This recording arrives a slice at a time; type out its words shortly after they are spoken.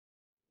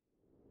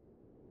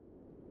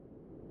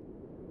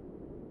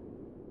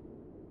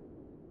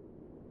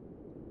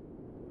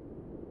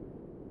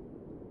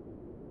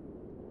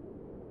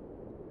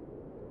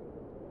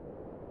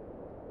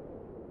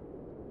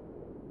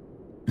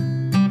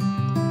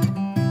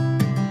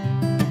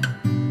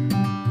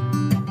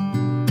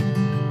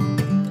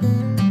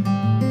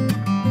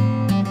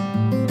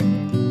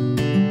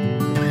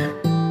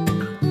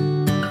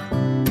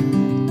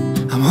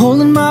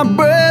my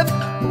breath.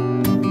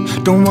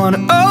 Don't wanna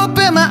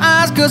open my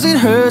eyes, cause it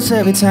hurts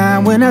every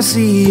time when I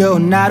see you're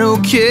not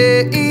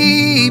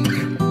okay.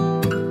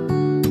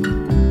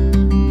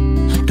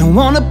 Don't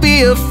wanna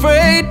be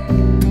afraid,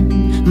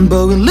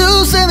 but we're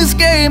losing this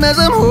game as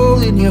I'm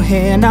holding your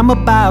hand. I'm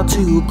about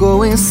to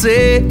go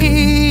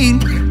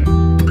insane.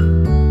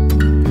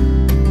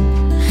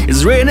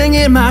 It's raining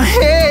in my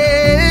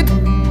head,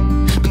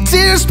 but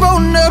tears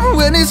won't up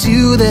when it's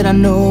you that I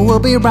know will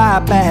be right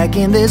back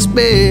in this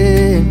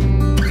bed.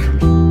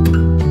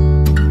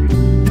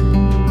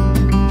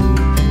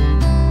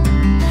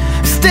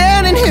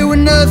 Standing here with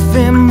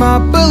nothing but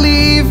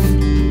belief,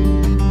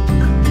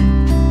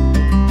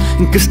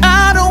 cause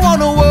I don't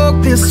wanna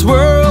walk this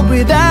world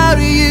without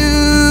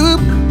you.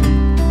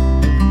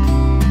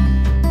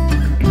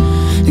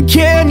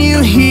 Can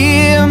you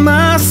hear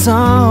my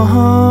song?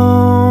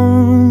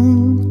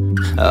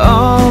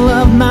 All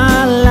of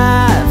my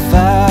life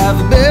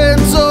I've been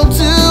told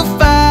to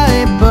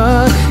fight,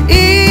 but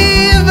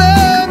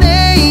even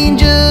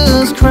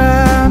angels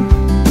cry.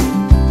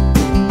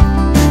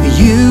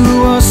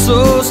 You are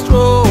so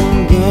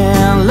strong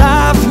and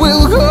life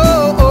will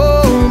go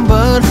on,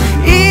 but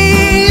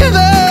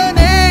even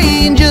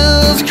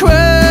angels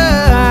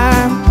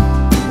cry.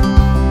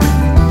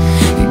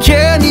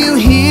 Can you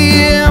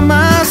hear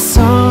my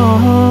song?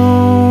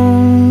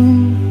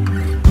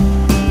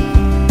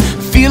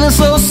 Feeling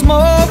so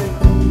small,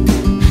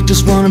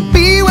 just wanna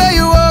be where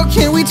you are.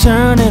 Can we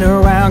turn it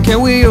around?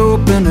 Can we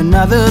open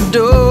another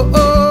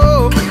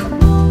door?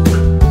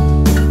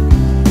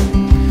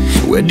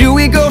 Where do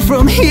we go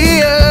from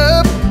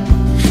here?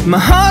 My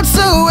heart's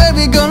so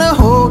heavy, gonna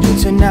hold you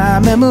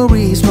tonight.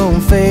 Memories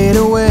won't fade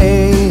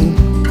away.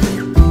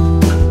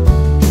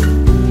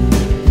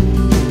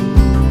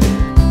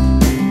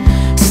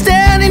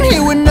 Standing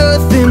here with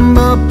nothing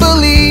but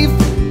belief,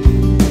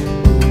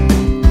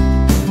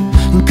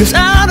 cause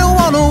I don't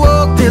wanna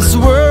walk this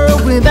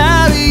world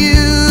without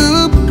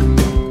you.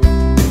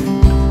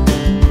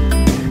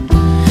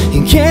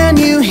 And can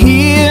you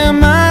hear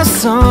my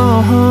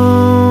song?